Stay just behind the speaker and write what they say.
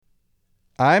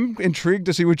I'm intrigued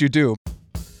to see what you do.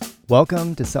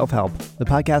 Welcome to Self-Help, the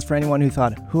podcast for anyone who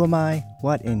thought, who am I?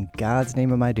 What in God's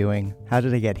name am I doing? How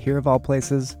did I get here of all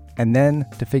places? And then,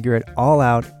 to figure it all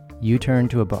out, you turn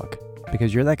to a book.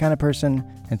 Because you're that kind of person,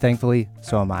 and thankfully,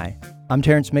 so am I. I'm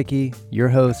Terrence Mickey, your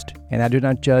host, and I do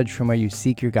not judge from where you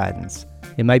seek your guidance.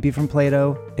 It might be from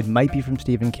Plato, it might be from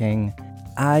Stephen King.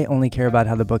 I only care about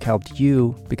how the book helped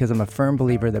you because I'm a firm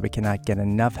believer that we cannot get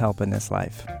enough help in this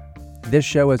life. This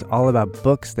show is all about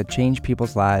books that change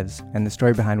people's lives and the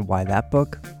story behind why that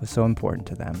book was so important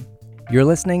to them. You're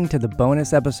listening to the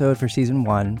bonus episode for Season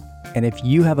 1, and if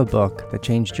you have a book that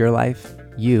changed your life,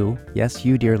 you, yes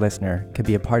you dear listener, could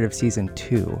be a part of Season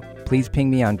 2. Please ping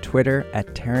me on Twitter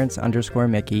at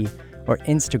Terrence_Mickey or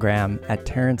Instagram at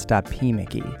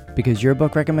Terrence.pmickey, because your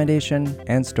book recommendation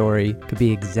and story could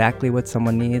be exactly what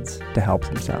someone needs to help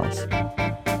themselves.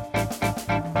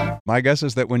 My guess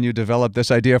is that when you developed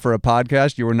this idea for a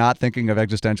podcast, you were not thinking of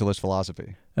existentialist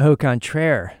philosophy. Au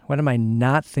contraire, when am I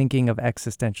not thinking of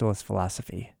existentialist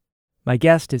philosophy? My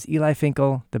guest is Eli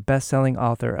Finkel, the best-selling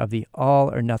author of The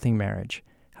All or Nothing Marriage,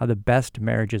 How the Best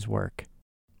Marriages Work.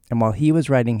 And while he was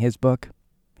writing his book,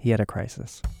 he had a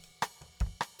crisis.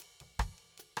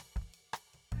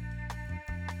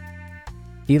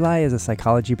 Eli is a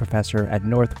psychology professor at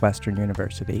Northwestern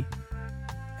University.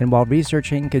 And while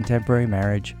researching contemporary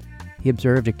marriage, he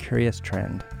observed a curious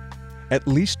trend. At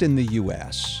least in the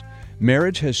U.S.,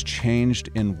 marriage has changed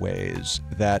in ways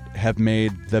that have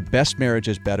made the best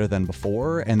marriages better than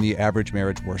before and the average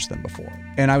marriage worse than before.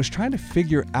 And I was trying to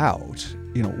figure out,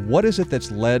 what is it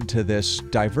that's led to this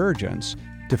divergence?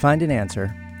 To find an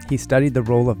answer, he studied the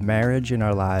role of marriage in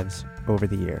our lives over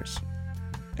the years.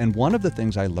 And one of the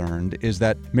things I learned is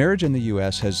that marriage in the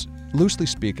U.S. has, loosely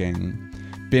speaking,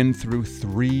 been through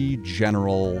three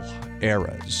general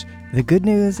eras. The good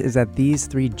news is that these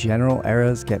three general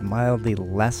eras get mildly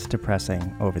less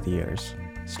depressing over the years,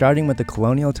 starting with the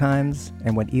colonial times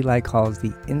and what Eli calls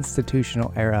the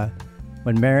institutional era,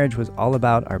 when marriage was all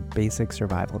about our basic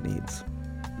survival needs.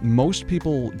 Most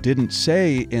people didn't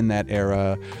say in that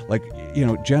era,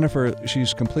 Jennifer,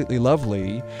 she's completely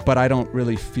lovely, but I don't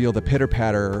really feel the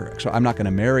pitter-patter, so I'm not going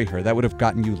to marry her. That would have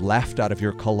gotten you laughed out of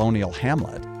your colonial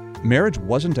Hamlet. Marriage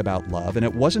wasn't about love, and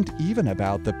it wasn't even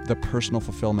about the personal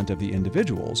fulfillment of the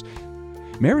individuals.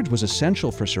 Marriage was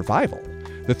essential for survival.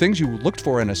 The things you looked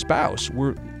for in a spouse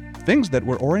were things that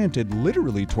were oriented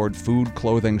literally toward food,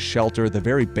 clothing, shelter, the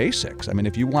very basics. I mean,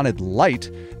 if you wanted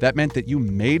light, that meant that you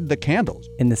made the candles.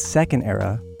 In the second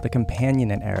era, the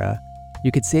companionate era,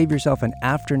 you could save yourself an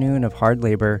afternoon of hard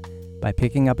labor by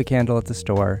picking up a candle at the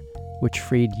store, which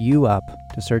freed you up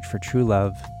to search for true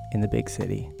love in the big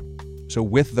city. So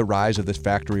with the rise of this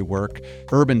factory work,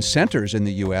 urban centers in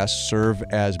the U.S. serve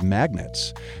as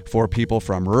magnets for people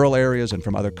from rural areas and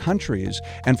from other countries.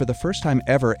 And for the first time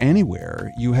ever anywhere,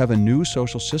 you have a new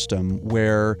social system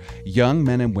where young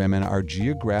men and women are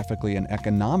geographically and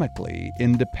economically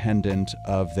independent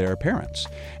of their parents.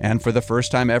 And for the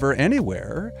first time ever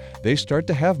anywhere, they start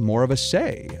to have more of a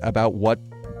say about what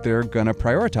they're going to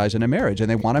prioritize in a marriage, and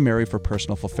they want to marry for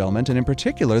personal fulfillment, and in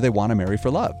particular, they want to marry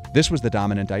for love. This was the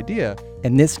dominant idea.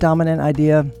 And this dominant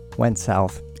idea went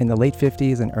south in the late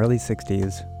 50s and early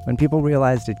 60s when people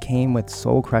realized it came with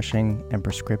soul-crushing and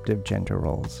prescriptive gender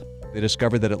roles. They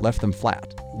discovered that it left them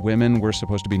flat. Women were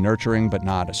supposed to be nurturing but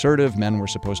not assertive. Men were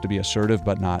supposed to be assertive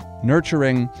but not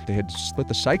nurturing. They had split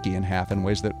the psyche in half in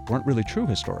ways that weren't really true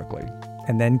historically.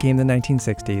 And then came the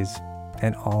 1960s,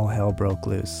 and all hell broke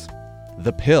loose.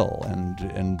 The pill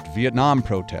and Vietnam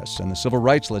protests and the civil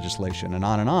rights legislation and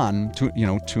on,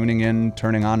 tuning in,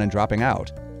 turning on, and dropping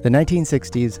out. The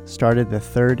 1960s started the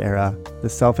third era, the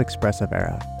self-expressive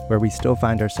era, where we still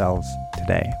find ourselves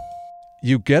today.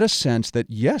 You get a sense that,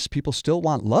 yes, people still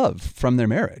want love from their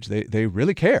marriage. They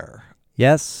really care.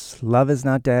 Yes, love is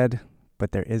not dead,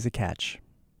 but there is a catch.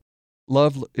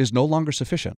 Love is no longer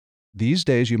sufficient. These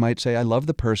days, you might say, I love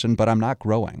the person, but I'm not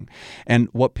growing. And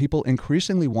what people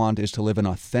increasingly want is to live an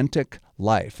authentic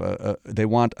life. They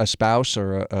want a spouse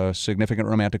or a significant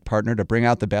romantic partner to bring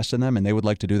out the best in them, and they would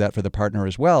like to do that for the partner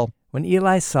as well. When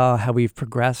Eli saw how we've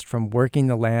progressed from working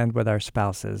the land with our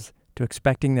spouses to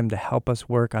expecting them to help us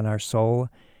work on our soul,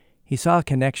 he saw a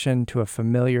connection to a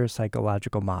familiar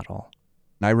psychological model.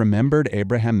 I remembered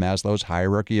Abraham Maslow's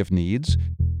hierarchy of needs.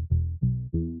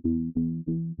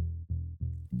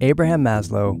 Abraham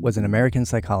Maslow was an American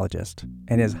psychologist,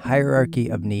 and his hierarchy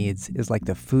of needs is like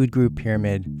the food group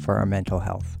pyramid for our mental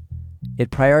health. It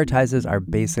prioritizes our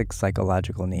basic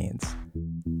psychological needs.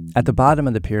 At the bottom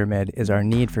of the pyramid is our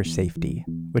need for safety,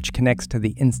 which connects to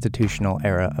the institutional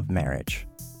era of marriage.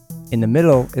 In the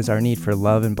middle is our need for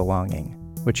love and belonging,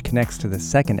 which connects to the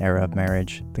second era of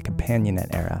marriage, the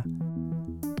companionate era.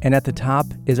 And at the top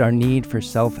is our need for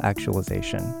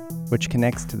self-actualization, which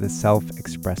connects to the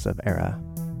self-expressive era.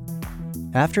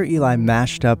 After Eli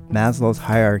mashed up Maslow's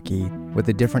hierarchy with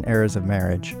the different eras of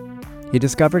marriage, he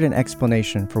discovered an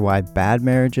explanation for why bad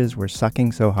marriages were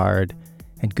sucking so hard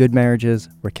and good marriages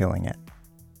were killing it.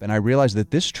 And I realized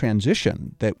that this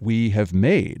transition that we have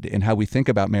made in how we think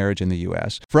about marriage in the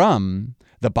U.S. from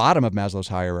the bottom of Maslow's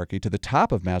hierarchy to the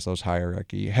top of Maslow's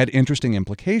hierarchy had interesting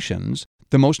implications,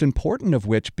 the most important of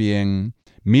which being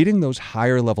meeting those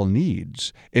higher level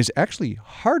needs is actually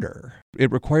harder.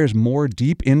 It requires more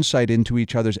deep insight into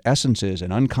each other's essences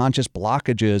and unconscious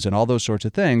blockages and all those sorts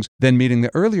of things than meeting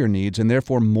the earlier needs, and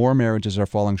therefore more marriages are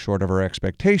falling short of our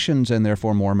expectations, and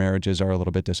therefore more marriages are a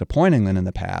little bit disappointing than in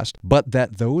the past. But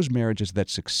that those marriages that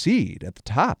succeed at the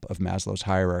top of Maslow's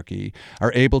hierarchy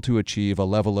are able to achieve a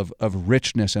level of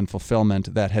richness and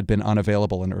fulfillment that had been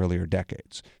unavailable in earlier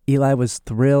decades. Eli was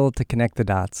thrilled to connect the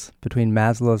dots between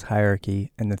Maslow's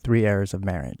hierarchy and the three eras of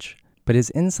marriage. But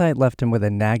his insight left him with a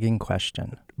nagging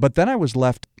question. But then I was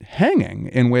left hanging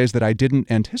in ways that I didn't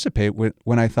anticipate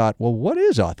when I thought, well, what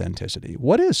is authenticity?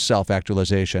 What is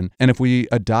self-actualization? And if we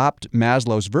adopt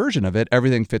Maslow's version of it,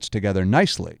 everything fits together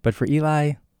nicely. But for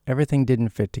Eli, everything didn't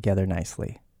fit together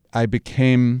nicely. I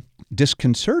became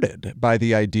disconcerted by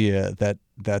the idea that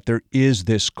there is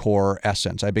this core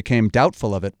essence. I became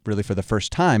doubtful of it really for the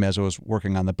first time as I was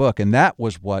working on the book. And that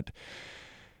was what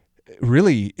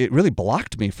really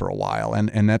blocked me for a while.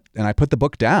 And I put the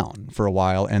book down for a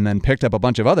while and then picked up a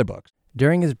bunch of other books.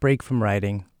 During his break from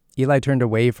writing, Eli turned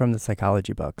away from the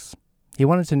psychology books. He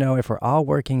wanted to know if we're all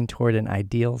working toward an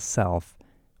ideal self,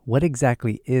 what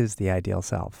exactly is the ideal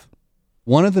self?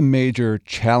 One of the major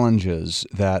challenges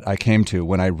that I came to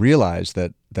when I realized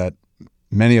that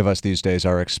many of us these days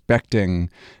are expecting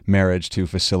marriage to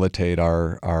facilitate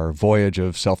our voyage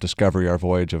of self-discovery, our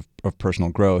voyage of personal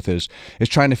growth, is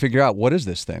trying to figure out, what is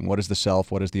this thing? What is the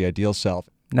self? What is the ideal self?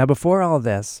 Now, before all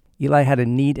this, Eli had a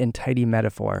neat and tidy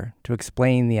metaphor to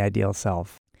explain the ideal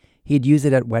self. He'd use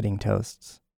it at wedding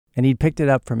toasts, and he'd picked it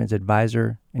up from his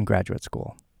advisor in graduate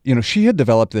school. She had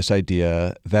developed this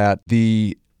idea that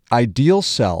the ideal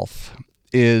self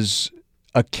is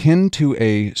akin to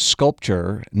a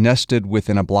sculpture nested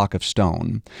within a block of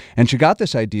stone. And she got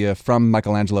this idea from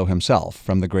Michelangelo himself,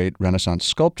 from the great Renaissance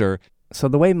sculptor. So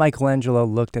the way Michelangelo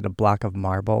looked at a block of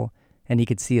marble and he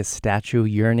could see a statue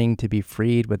yearning to be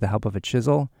freed with the help of a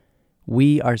chisel,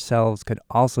 we ourselves could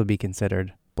also be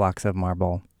considered blocks of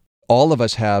marble. All of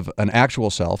us have an actual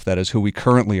self, that is who we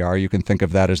currently are. You can think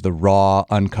of that as the raw,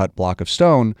 uncut block of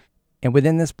stone. And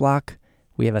within this block,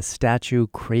 we have a statue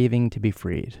craving to be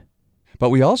freed. But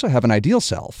we also have an ideal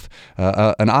self,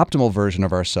 an optimal version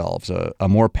of ourselves, a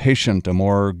more patient, a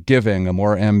more giving, a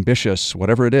more ambitious,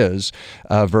 whatever it is,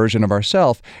 version of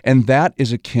ourself. And that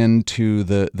is akin to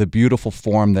the beautiful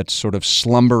form that's sort of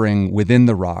slumbering within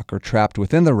the rock or trapped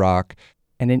within the rock.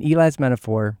 And in Eli's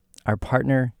metaphor, our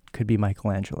partner could be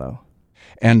Michelangelo.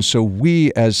 And so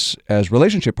we, as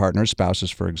relationship partners,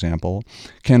 spouses, for example,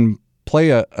 can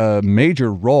play a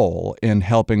major role in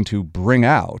helping to bring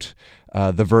out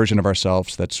the version of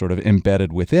ourselves that's sort of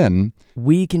embedded within.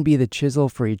 We can be the chisel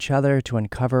for each other to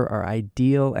uncover our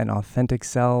ideal and authentic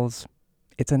selves.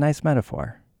 It's a nice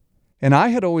metaphor. And I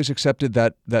had always accepted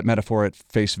that metaphor at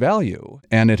face value,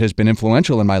 and it has been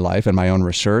influential in my life and my own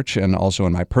research and also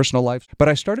in my personal life. But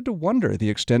I started to wonder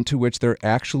the extent to which there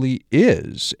actually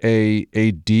is a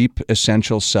deep,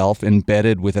 essential self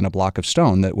embedded within a block of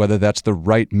stone, that whether that's the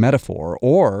right metaphor,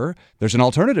 or there's an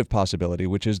alternative possibility,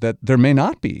 which is that there may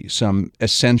not be some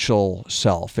essential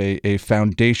self, a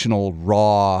foundational,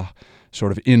 raw,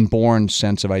 sort of inborn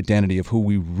sense of identity of who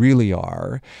we really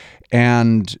are,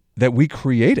 and that we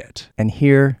create it. And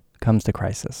here comes the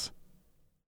crisis.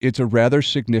 It's a rather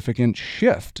significant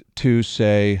shift to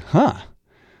say,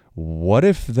 what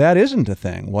if that isn't a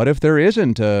thing? What if there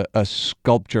isn't a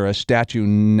sculpture, a statue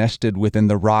nested within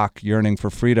the rock yearning for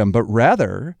freedom, but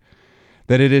rather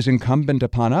that it is incumbent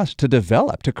upon us to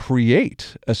develop, to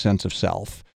create a sense of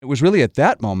self? It was really at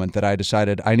that moment that I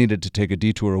decided I needed to take a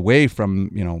detour away from,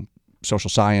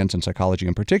 social science and psychology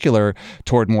in particular,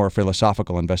 toward more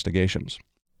philosophical investigations.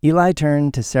 Eli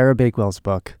turned to Sarah Bakewell's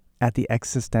book, At the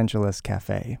Existentialist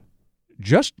Cafe.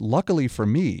 Just luckily for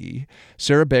me,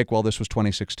 Sarah Bakewell, this was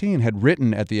 2016, had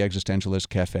written At the Existentialist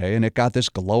Cafe, and it got this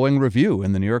glowing review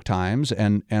in the New York Times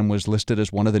and was listed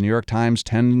as one of the New York Times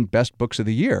 10 best books of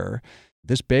the year.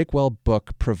 This Bakewell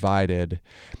book provided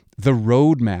the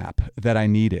roadmap that I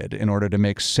needed in order to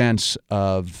make sense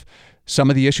of some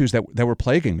of the issues that were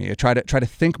plaguing me. I try to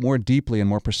think more deeply and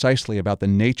more precisely about the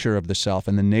nature of the self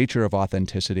and the nature of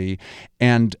authenticity,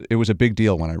 and it was a big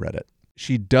deal when I read it.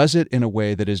 She does it in a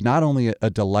way that is not only a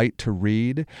delight to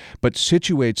read, but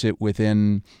situates it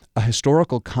within a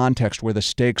historical context where the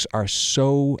stakes are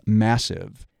so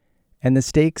massive. And the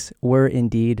stakes were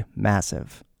indeed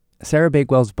massive. Sarah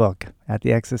Bakewell's book, At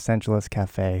the Existentialist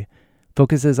Cafe,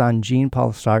 focuses on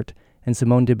Jean-Paul Sartre and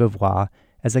Simone de Beauvoir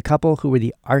as a couple who were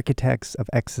the architects of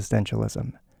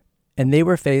existentialism. And they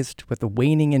were faced with the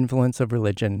waning influence of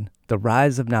religion, the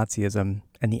rise of Nazism,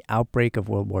 and the outbreak of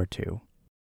World War II.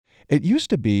 It used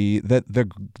to be that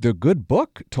the good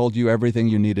book told you everything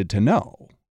you needed to know.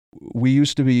 We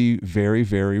used to be very,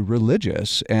 very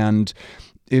religious, and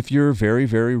if you're very,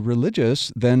 very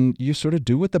religious, then you sort of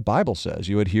do what the Bible says.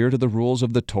 You adhere to the rules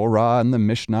of the Torah and the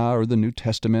Mishnah or the New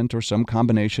Testament or some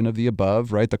combination of the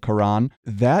above, right? The Quran.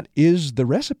 That is the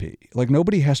recipe. Like,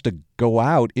 nobody has to go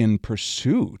out in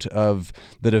pursuit of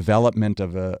the development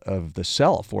of the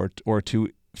self or to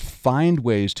find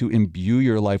ways to imbue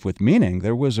your life with meaning.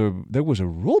 There was a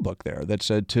rule book there that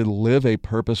said to live a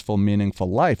purposeful,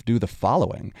 meaningful life, do the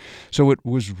following. So it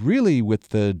was really with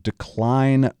the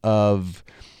decline of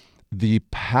the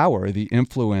power, the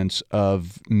influence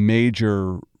of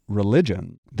major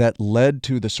religion that led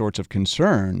to the sorts of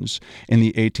concerns in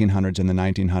the 1800s and the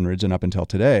 1900s and up until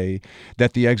today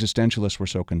that the existentialists were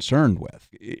so concerned with.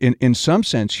 In some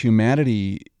sense,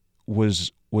 humanity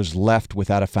was left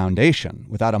without a foundation,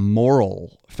 without a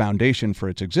moral foundation for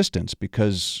its existence,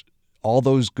 because all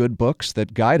those good books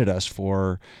that guided us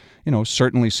for,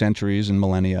 certainly centuries and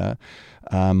millennia,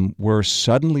 were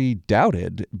suddenly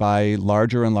doubted by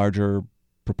larger and larger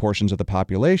proportions of the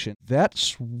population.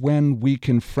 That's when we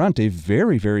confront a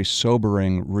very, very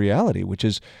sobering reality, which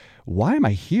is, why am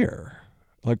I here?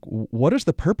 Like, what is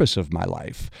the purpose of my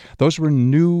life? Those were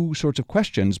new sorts of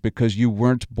questions because you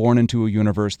weren't born into a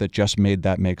universe that just made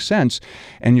that make sense.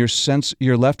 And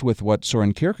you're left with what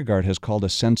Soren Kierkegaard has called a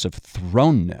sense of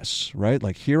thrownness, right?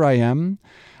 Like, here I am.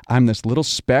 I'm this little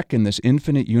speck in this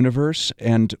infinite universe,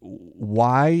 and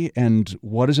why and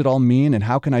what does it all mean, and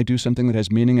how can I do something that has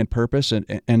meaning and purpose?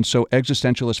 And so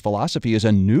existentialist philosophy is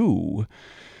a new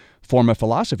form of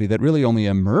philosophy that really only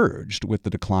emerged with the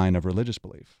decline of religious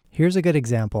belief. Here's a good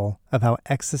example of how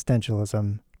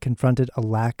existentialism confronted a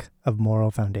lack of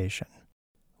moral foundation.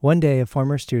 One day, a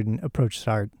former student approached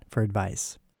Sartre for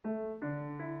advice.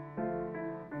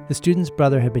 The student's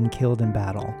brother had been killed in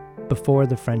battle before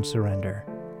the French surrender,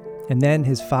 and then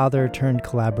his father turned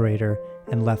collaborator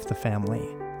and left the family,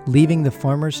 leaving the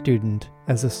former student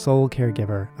as the sole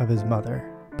caregiver of his mother.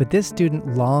 But this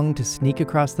student longed to sneak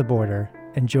across the border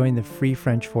and join the Free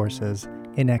French forces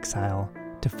in exile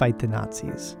to fight the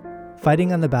Nazis.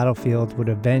 Fighting on the battlefield would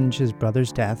avenge his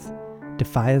brother's death,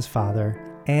 defy his father,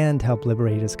 and help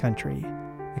liberate his country.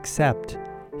 Except,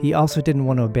 he also didn't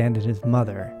want to abandon his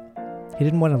mother. He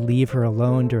didn't want to leave her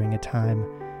alone during a time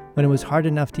when it was hard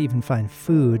enough to even find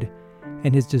food,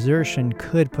 and his desertion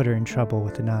could put her in trouble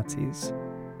with the Nazis.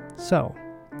 So,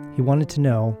 he wanted to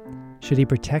know, should he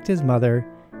protect his mother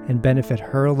and benefit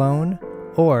her alone,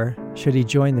 or should he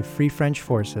join the Free French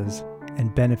forces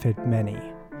and benefit many?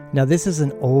 Now, this is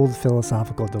an old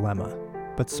philosophical dilemma,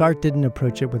 but Sartre didn't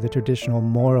approach it with a traditional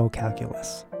moral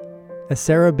calculus. As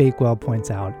Sarah Bakewell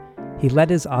points out, he led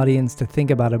his audience to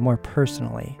think about it more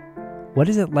personally. What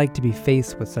is it like to be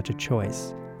faced with such a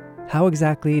choice? How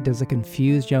exactly does a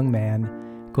confused young man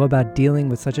go about dealing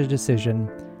with such a decision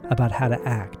about how to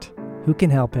act? Who can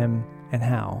help him, and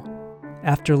how?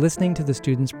 After listening to the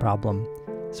student's problem,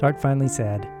 Sartre finally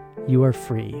said, "You are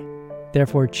free,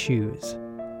 therefore choose."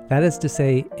 That is to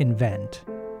say, invent.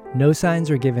 No signs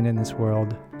are given in this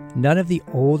world. None of the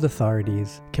old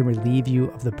authorities can relieve you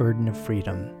of the burden of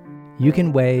freedom. You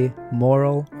can weigh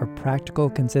moral or practical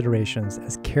considerations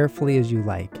as carefully as you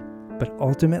like, but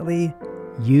ultimately,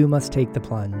 you must take the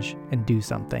plunge and do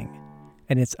something.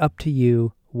 And it's up to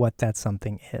you what that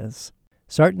something is.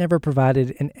 Sartre never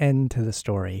provided an end to the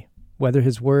story. Whether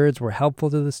his words were helpful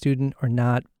to the student or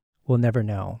not, we'll never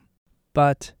know.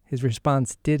 But his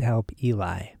response did help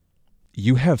Eli.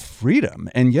 You have freedom.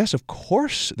 And yes, of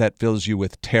course, that fills you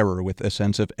with terror, with a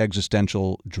sense of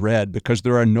existential dread, because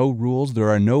there are no rules, there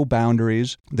are no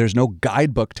boundaries, there's no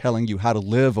guidebook telling you how to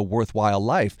live a worthwhile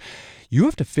life. You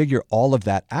have to figure all of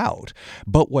that out.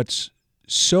 But what's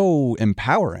so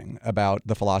empowering about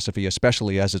the philosophy,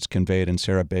 especially as it's conveyed in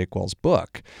Sarah Bakewell's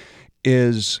book,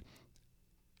 is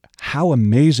how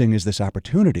amazing is this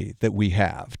opportunity that we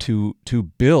have to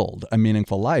build a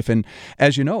meaningful life. And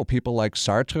as you know, people like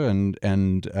Sartre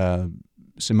and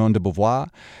Simone de Beauvoir,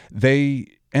 they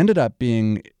ended up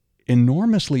being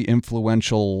enormously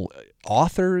influential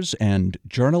authors and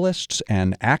journalists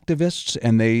and activists,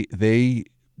 and they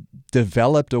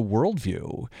developed a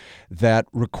worldview that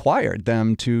required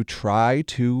them to try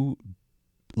to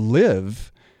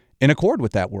live in accord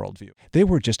with that worldview. They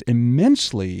were just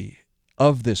immensely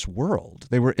of this world.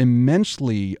 They were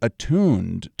immensely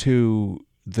attuned to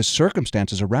the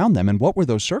circumstances around them. And what were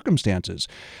those circumstances?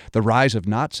 The rise of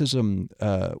Nazism,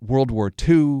 World War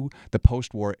II, the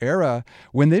post-war era,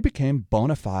 when they became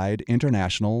bona fide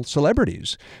international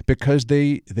celebrities because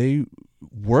they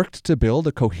worked to build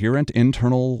a coherent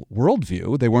internal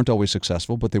worldview. They weren't always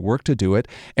successful, but they worked to do it,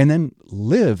 and then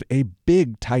live a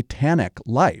big, titanic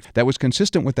life that was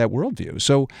consistent with that worldview.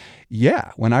 So,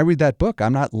 yeah, when I read that book,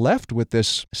 I'm not left with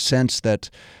this sense that,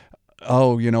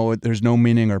 there's no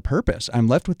meaning or purpose. I'm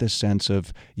left with this sense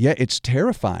of, it's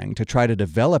terrifying to try to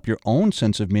develop your own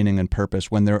sense of meaning and purpose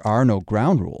when there are no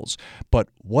ground rules. But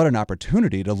what an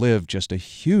opportunity to live just a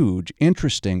huge,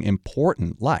 interesting,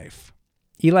 important life.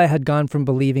 Eli had gone from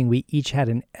believing we each had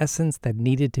an essence that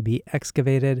needed to be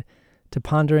excavated to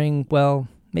pondering, well,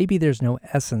 maybe there's no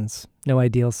essence, no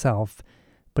ideal self,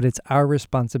 but it's our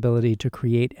responsibility to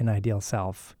create an ideal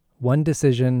self, one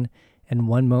decision and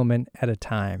one moment at a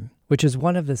time, which is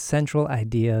one of the central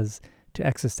ideas to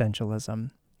existentialism.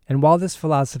 And while this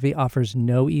philosophy offers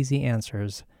no easy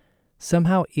answers,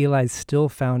 somehow Eli still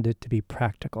found it to be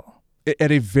practical.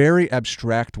 At a very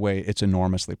abstract way, it's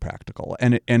enormously practical.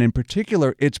 And in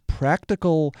particular, it's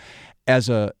practical as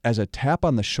a tap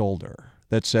on the shoulder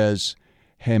that says,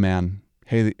 hey man,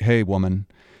 hey woman,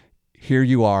 here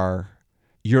you are.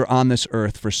 You're on this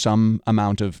earth for some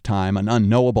amount of time, an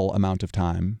unknowable amount of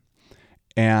time.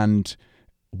 And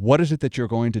what is it that you're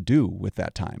going to do with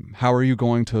that time? How are you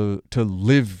going to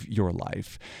live your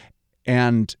life?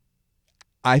 And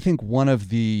I think one of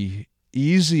the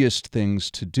easiest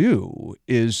things to do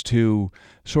is to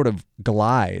sort of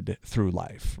glide through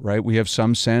life, right? We have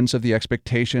some sense of the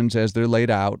expectations as they're laid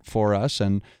out for us,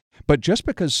 but just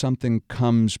because something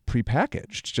comes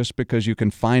prepackaged, just because you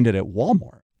can find it at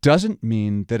Walmart, doesn't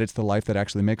mean that it's the life that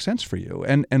actually makes sense for you.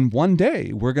 And one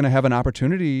day we're going to have an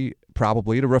opportunity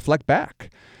probably to reflect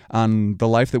back on the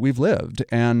life that we've lived.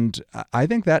 And I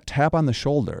think that tap on the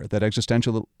shoulder that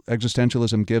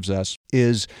existentialism gives us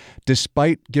is,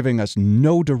 despite giving us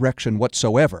no direction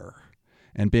whatsoever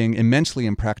and being immensely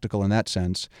impractical in that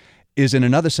sense, is in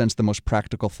another sense the most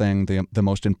practical thing, the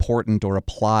most important or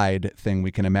applied thing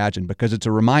we can imagine, because it's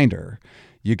a reminder.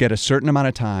 You get a certain amount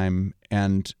of time,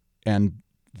 and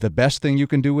the best thing you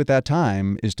can do with that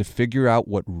time is to figure out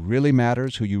what really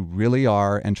matters, who you really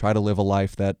are, and try to live a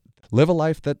life that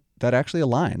actually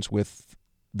aligns with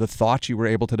the thoughts you were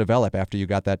able to develop after you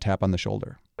got that tap on the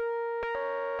shoulder.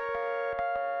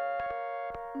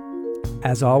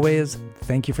 As always,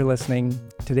 thank you for listening.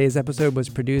 Today's episode was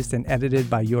produced and edited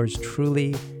by yours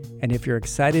truly. And if you're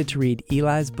excited to read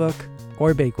Eli's book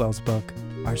or Bakewell's book,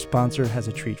 our sponsor has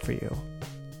a treat for you.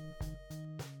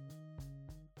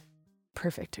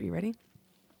 Perfect. Are you ready?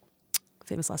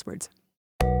 Famous last words.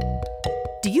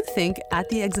 Do you think At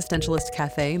the Existentialist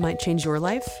Cafe might change your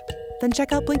life? Then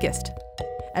check out Blinkist.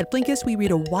 At Blinkist, we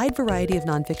read a wide variety of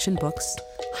nonfiction books,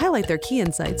 highlight their key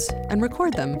insights, and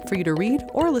record them for you to read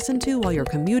or listen to while you're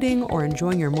commuting or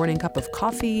enjoying your morning cup of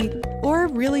coffee, or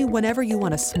really whenever you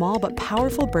want a small but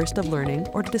powerful burst of learning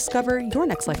or to discover your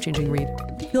next life-changing read.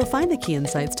 You'll find the key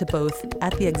insights to both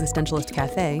At the Existentialist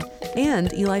Cafe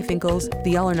and Eli Finkel's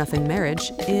The All or Nothing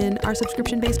Marriage in our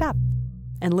subscription-based app.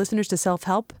 And listeners to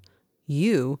Self-Help,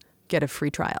 you get a free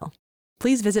trial.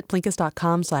 Please visit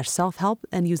Blinkist.com/self-help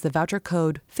and use the voucher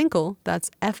code FINKEL, that's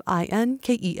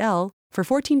FINKEL, for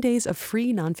 14 days of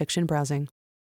free nonfiction browsing.